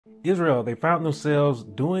Israel, they found themselves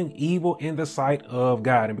doing evil in the sight of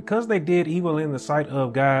God. And because they did evil in the sight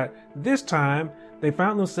of God, this time they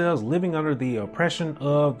found themselves living under the oppression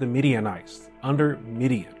of the Midianites, under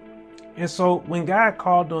Midian. And so when God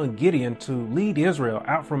called on Gideon to lead Israel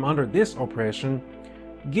out from under this oppression,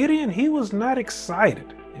 Gideon, he was not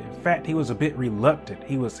excited. In fact, he was a bit reluctant.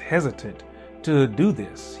 He was hesitant to do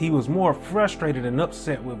this. He was more frustrated and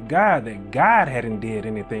upset with God that God hadn't did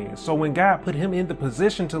anything. So when God put him in the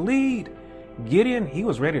position to lead, Gideon, he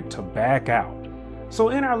was ready to back out. So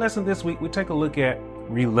in our lesson this week, we take a look at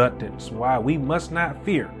reluctance, why we must not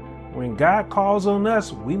fear. When God calls on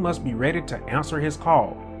us, we must be ready to answer his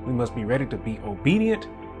call. We must be ready to be obedient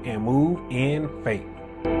and move in faith.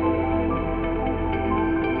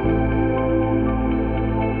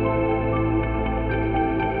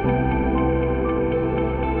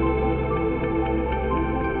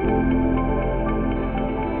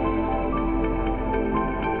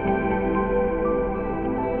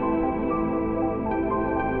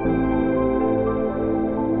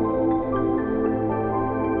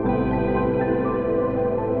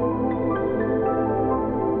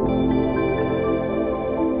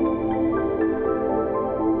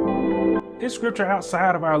 This scripture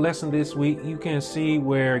outside of our lesson this week, you can see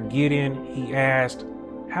where Gideon, he asked,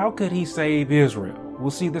 how could he save Israel? We'll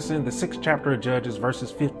see this in the 6th chapter of Judges,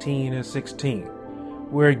 verses 15 and 16,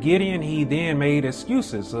 where Gideon, he then made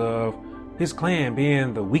excuses of his clan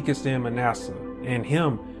being the weakest in Manasseh and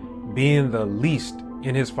him being the least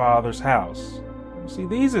in his father's house. See,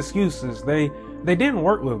 these excuses, they didn't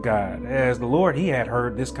work with God, as the Lord, he had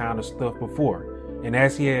heard this kind of stuff before. And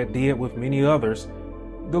as he had did with many others,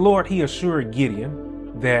 the Lord, he assured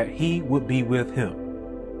Gideon that he would be with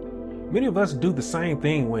him. Many of us do the same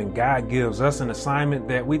thing when God gives us an assignment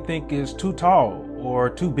that we think is too tall or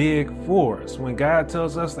too big for us. When God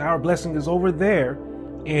tells us our blessing is over there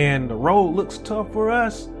and the road looks tough for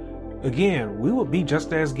us, again, we will be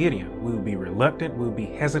just as Gideon. We will be reluctant. We will be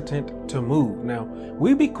hesitant to move. Now,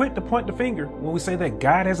 we'll be quick to point the finger when we say that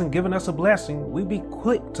God hasn't given us a blessing. We'll be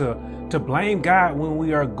quick to blame God when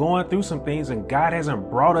we are going through some things and God hasn't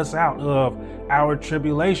brought us out of our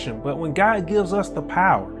tribulation. But when God gives us the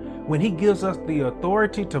power, when he gives us the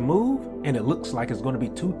authority to move and it looks like it's going to be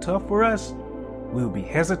too tough for us, we will be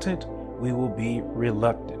hesitant. We will be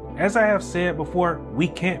reluctant. As I have said before, we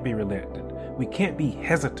can't be reluctant. We can't be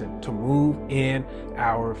hesitant to move in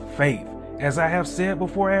our faith. As I have said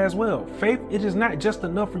before as well, faith, it is not just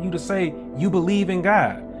enough for you to say you believe in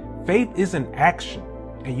God. Faith is an action,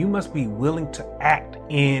 and you must be willing to act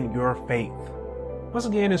in your faith. Once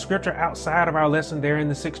again, in scripture outside of our lesson there in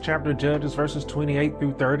the 6th chapter of Judges, verses 28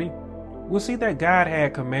 through 30, we'll see that God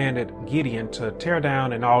had commanded Gideon to tear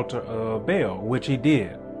down an altar of Baal, which he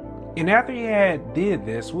did. And after he had did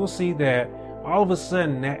this, we'll see that all of a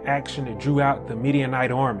sudden that action, it drew out the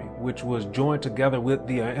Midianite army, which was joined together with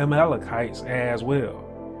the Amalekites as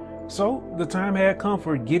well. So the time had come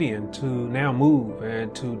for Gideon to now move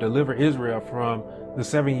and to deliver Israel from the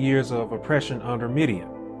 7 years of oppression under Midian.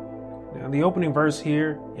 Now the opening verse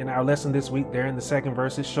here in our lesson this week there in the 2nd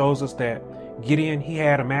verse, it shows us that Gideon, he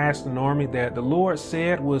had amassed an army that the Lord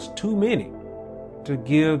said was too many to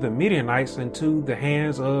give the Midianites into the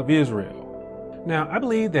hands of Israel. Now, I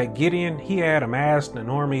believe that Gideon, he had amassed an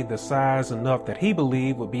army the size enough that he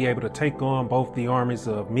believed would be able to take on both the armies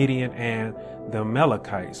of Midian and the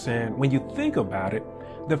Amalekites. And when you think about it,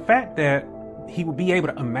 the fact that he would be able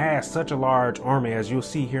to amass such a large army, as you'll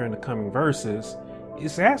see here in the coming verses,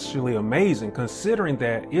 is actually amazing, considering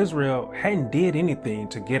that Israel hadn't did anything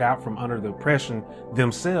to get out from under the oppression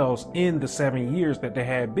themselves in the 7 years that they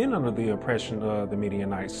had been under the oppression of the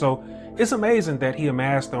Midianites. So it's amazing that he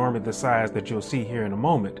amassed the army the size that you'll see here in a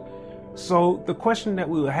moment. So the question that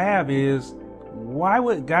we will have is, why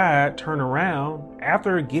would God turn around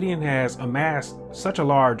after Gideon has amassed such a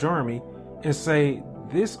large army and say,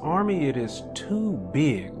 this army, it is too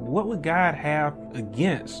big? What would God have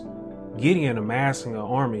against Gideon amassing an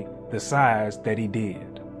army the size that he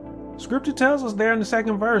did? Scripture tells us there in the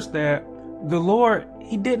 2nd verse that the Lord,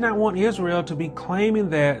 he did not want Israel to be claiming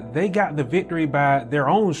that they got the victory by their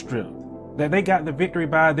own strength, that they got the victory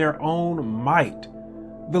by their own might.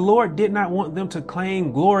 The Lord did not want them to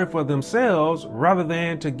claim glory for themselves rather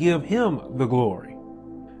than to give him the glory.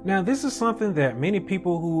 Now, this is something that many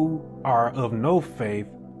people who are of no faith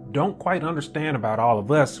don't quite understand about all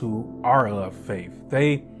of us who are of faith.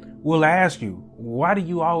 They will ask you, why do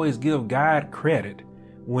you always give God credit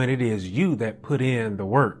when it is you that put in the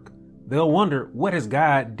work? They'll wonder, what has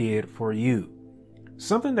God did for you?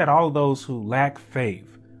 Something that all of those who lack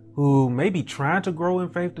faith, who may be trying to grow in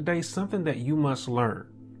faith today, something that you must learn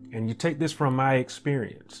and you take this from my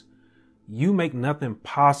experience, you make nothing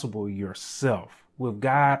possible yourself. With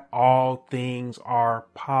God, all things are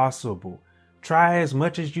possible. Try as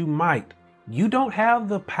much as you might. You don't have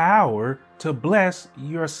the power to bless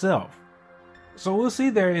yourself. So we'll see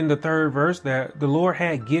there in the 3rd verse that the Lord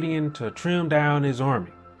had Gideon to trim down his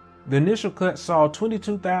army. The initial cut saw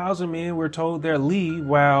 22,000 men were told their leave,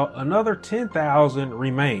 while another 10,000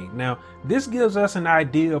 remained. Now, this gives us an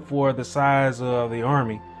idea for the size of the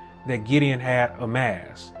army that Gideon had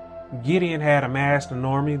amassed. Gideon had amassed an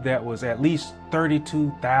army that was at least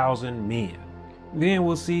 32,000 men. Then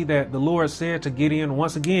we'll see that the Lord said to Gideon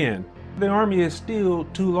once again, the army is still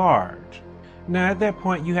too large. Now, at that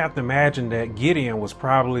point, you have to imagine that Gideon was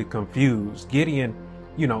probably confused. Gideon,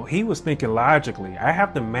 he was thinking logically, I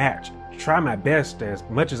have to try my best as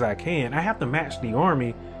much as I can. I have to match the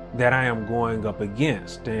army that I am going up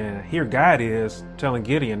against. And here God is telling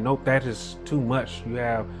Gideon, nope, that is too much. You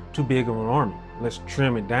have too big of an army. Let's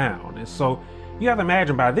trim it down. And so you have to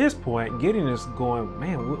imagine by this point, Gideon is going,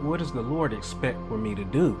 man, what does the Lord expect for me to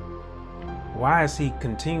do? Why is he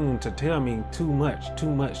continuing to tell me too much,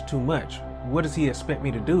 too much, too much? What does he expect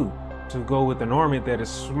me to do? To go with an army that is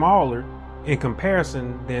smaller in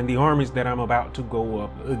comparison than the armies that I'm about to go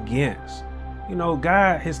up against?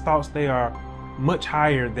 God, his thoughts, they are much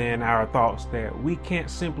higher than our thoughts, that we can't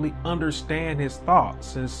simply understand his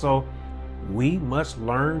thoughts. And so we must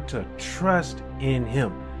learn to trust in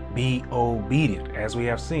him. Be obedient. As we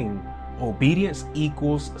have seen, obedience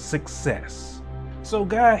equals success. So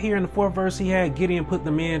God here in the 4th verse, he had Gideon put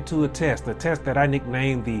the men to a test that I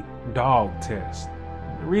nicknamed the dog test.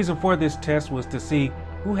 The reason for this test was to see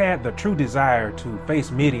who had the true desire to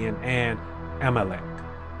face Midian and Amalek.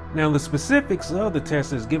 Now, the specifics of the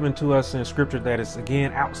test is given to us in scripture that is,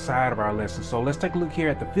 again, outside of our lesson. So let's take a look here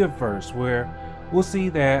at the 5th verse, where we'll see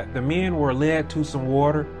that the men were led to some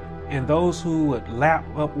water, and those who would lap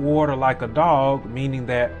up water like a dog, meaning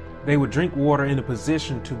that they would drink water in a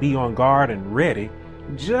position to be on guard and ready,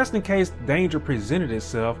 just in case danger presented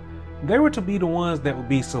itself, they were to be the ones that would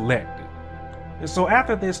be selected. And so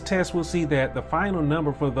after this test, we'll see that the final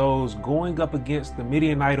number for those going up against the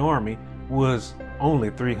Midianite army was only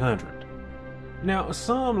 300. Now,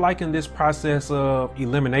 some liken this process of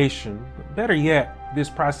elimination, better yet, this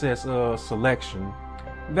process of selection,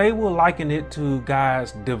 they will liken it to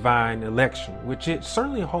God's divine election, which it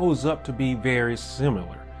certainly holds up to be very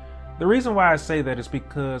similar. The reason why I say that is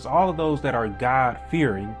because all of those that are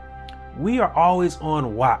God-fearing, we are always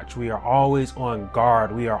on watch. We are always on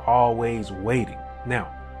guard. We are always waiting. Now,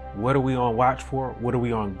 what are we on watch for? What are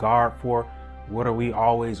we on guard for? What are we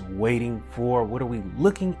always waiting for? What are we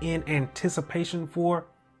looking in anticipation for?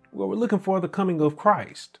 Well, we're looking for the coming of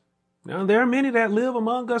Christ. Now, there are many that live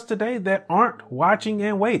among us today that aren't watching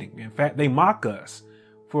and waiting. In fact, they mock us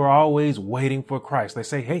for always waiting for Christ. They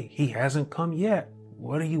say, hey, he hasn't come yet.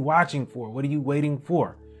 What are you watching for? What are you waiting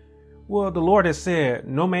for? Well, the Lord has said,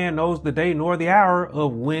 no man knows the day nor the hour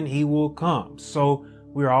of when he will come. So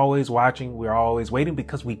we're always watching. We're always waiting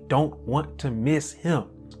because we don't want to miss him.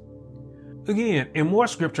 Again, in more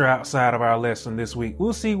scripture outside of our lesson this week,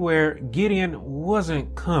 we'll see where Gideon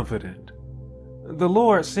wasn't confident. The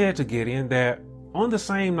Lord said to Gideon that on the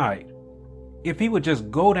same night, if he would just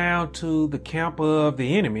go down to the camp of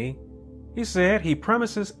the enemy, he said he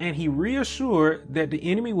promises and he reassured that the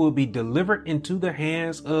enemy will be delivered into the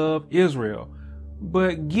hands of Israel.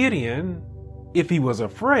 But Gideon, if he was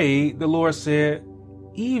afraid, the Lord said,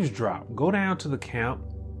 eavesdrop, go down to the camp,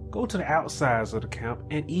 go to the outsides of the camp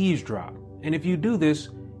and eavesdrop. And if you do this,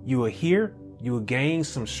 you will hear, you will gain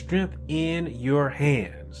some strength in your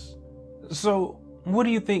hands. So what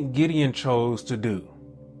do you think Gideon chose to do?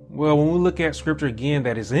 Well, when we look at scripture again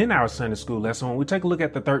that is in our Sunday school lesson, when we take a look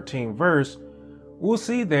at the 13th verse, we'll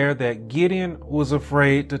see there that Gideon was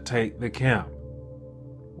afraid to take the camp.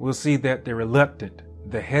 We'll see that the reluctant,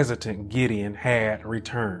 the hesitant Gideon had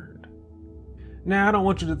returned. Now, I don't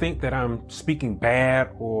want you to think that I'm speaking bad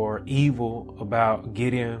or evil about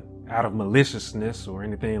Gideon out of maliciousness or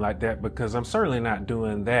anything like that, because I'm certainly not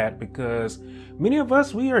doing that, because many of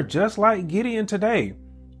us, we are just like Gideon today.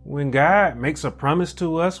 When God makes a promise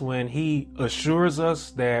to us, when he assures us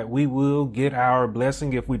that we will get our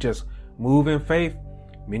blessing if we just move in faith,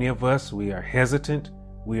 many of us, we are hesitant,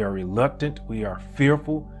 we are reluctant, we are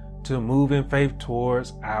fearful to move in faith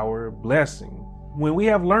towards our blessing. When we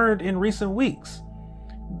have learned in recent weeks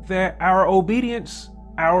that our obedience,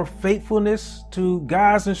 our faithfulness to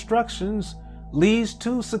God's instructions leads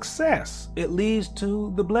to success. It leads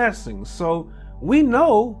to the blessing. So we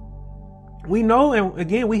know, and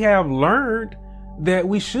again, we have learned that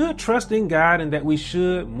we should trust in God and that we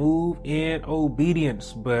should move in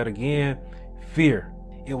obedience. But again, fear,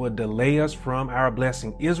 it would delay us from our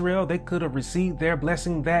blessing. Israel, they could have received their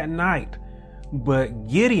blessing that night, but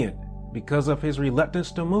Gideon, because of his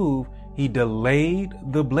reluctance to move, he delayed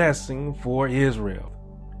the blessing for Israel.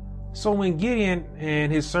 So when Gideon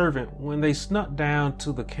and his servant, when they snuck down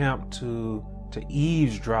to the camp to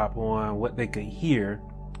eavesdrop on what they could hear,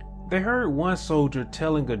 they heard one soldier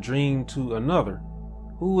telling a dream to another,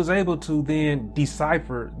 who was able to then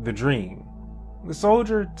decipher the dream. The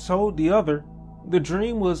soldier told the other the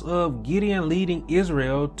dream was of Gideon leading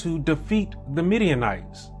Israel to defeat the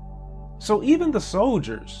Midianites. So even the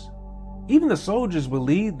soldiers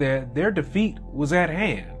believed that their defeat was at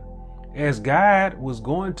hand, as God was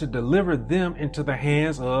going to deliver them into the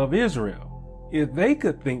hands of Israel. If they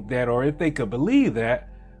could think that, or if they could believe that,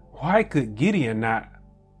 why could Gideon not?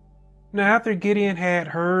 Now, after Gideon had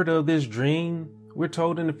heard of this dream, we're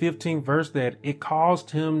told in the 15th verse that it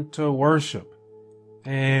caused him to worship.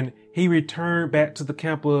 And he returned back to the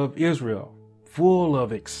camp of Israel, full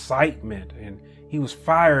of excitement, and he was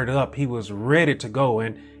fired up. He was ready to go,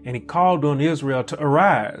 and he called on Israel to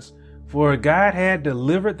arise, for God had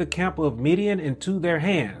delivered the camp of Midian into their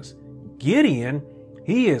hands. Gideon,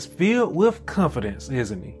 he is filled with confidence,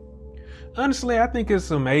 isn't he? Honestly, I think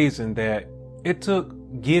it's amazing that it took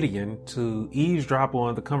Gideon to eavesdrop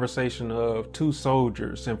on the conversation of two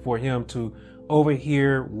soldiers and for him to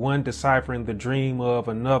overhear one deciphering the dream of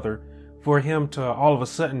another, for him to all of a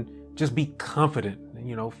sudden just be confident,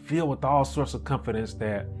 filled with all sorts of confidence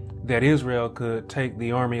that Israel could take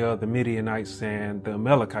the army of the Midianites and the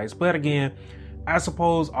Amalekites. But again, I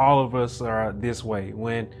suppose all of us are this way.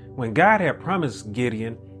 When God had promised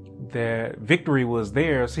Gideon that victory was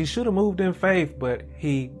theirs, he should have moved in faith, but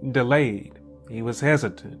he delayed. He was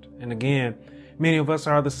hesitant. And again, many of us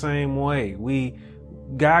are the same way.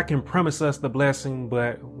 God can promise us the blessing,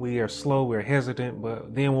 but we are slow, we're hesitant,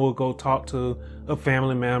 but then we'll go talk to a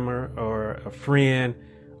family member or a friend.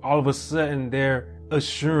 All of a sudden, their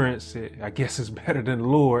assurance, I guess, is better than the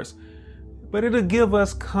Lord's, but it'll give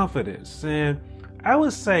us confidence. And I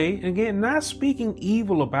would say, again, not speaking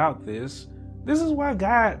evil about this is why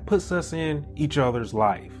God puts us in each other's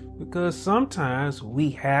life, because sometimes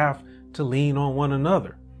we have to lean on one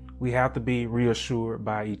another. We have to be reassured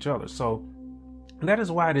by each other. So that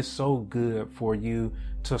is why it is so good for you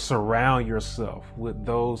to surround yourself with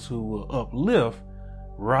those who will uplift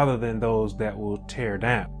rather than those that will tear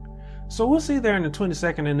down. So we'll see there in the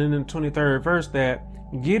 22nd and then in the 23rd verse that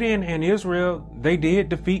Gideon and Israel, they did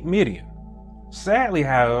defeat Midian. Sadly,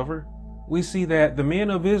 however, we see that the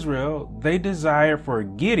men of Israel, they desired for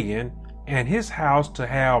Gideon and his house to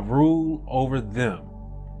have rule over them.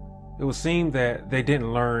 It would seem that they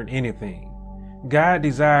didn't learn anything. God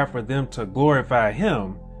desired for them to glorify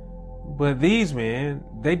him, but these men,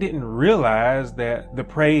 they didn't realize that the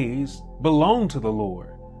praise belonged to the Lord.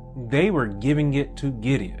 They were giving it to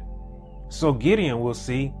Gideon. So Gideon, we'll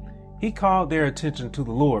see, he called their attention to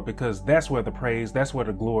the Lord, because that's where the praise, that's where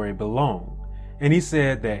the glory belonged. And he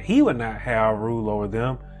said that he would not have rule over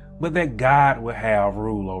them, but that God would have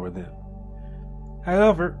rule over them.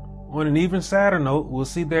 However, on an even sadder note, we'll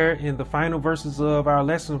see there in the final verses of our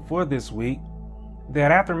lesson for this week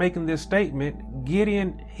that after making this statement,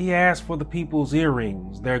 Gideon, he asked for the people's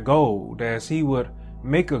earrings, their gold, as he would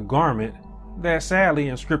make a garment that sadly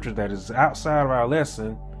in scripture that is outside of our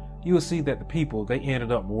lesson, you will see that the people, they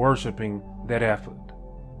ended up worshiping that effort.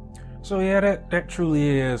 So yeah, that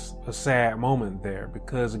truly is a sad moment there,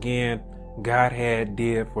 because again, God had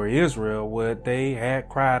did for Israel what they had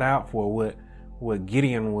cried out for, what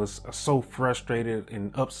Gideon was so frustrated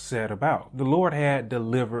and upset about. The Lord had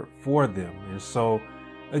delivered for them. And so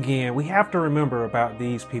again, we have to remember about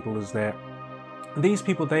these people is that these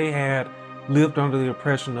people, they had lived under the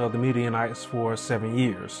oppression of the Midianites for 7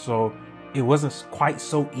 years. So it wasn't quite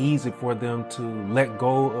so easy for them to let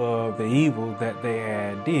go of the evil that they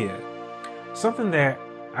had did. Something that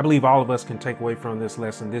I believe all of us can take away from this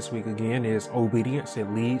lesson this week again is obedience. It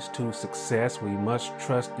leads to success. We must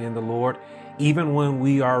trust in the Lord. Even when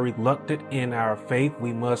we are reluctant in our faith,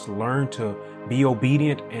 we must learn to be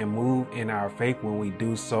obedient and move in our faith. When we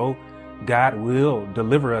do so, God will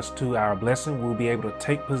deliver us to our blessing. We'll be able to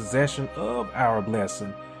take possession of our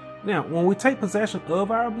blessing. Now, when we take possession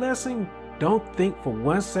of our blessing, don't think for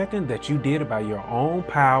 1 second that you did it by your own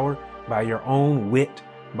power, by your own wit,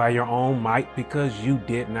 by your own might, because you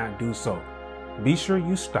did not do so. Be sure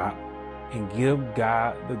you stop and give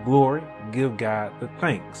God the glory, give God the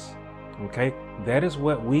thanks. Okay, that is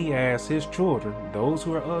what we as his children, those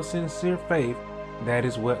who are of sincere faith, that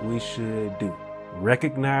is what we should do.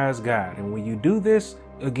 Recognize God. And when you do this,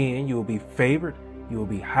 again, you will be favored. You will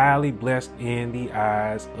be highly blessed in the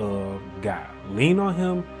eyes of God. Lean on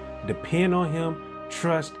him, depend on him,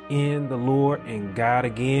 trust in the Lord, and God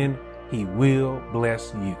again, he will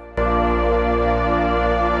bless you.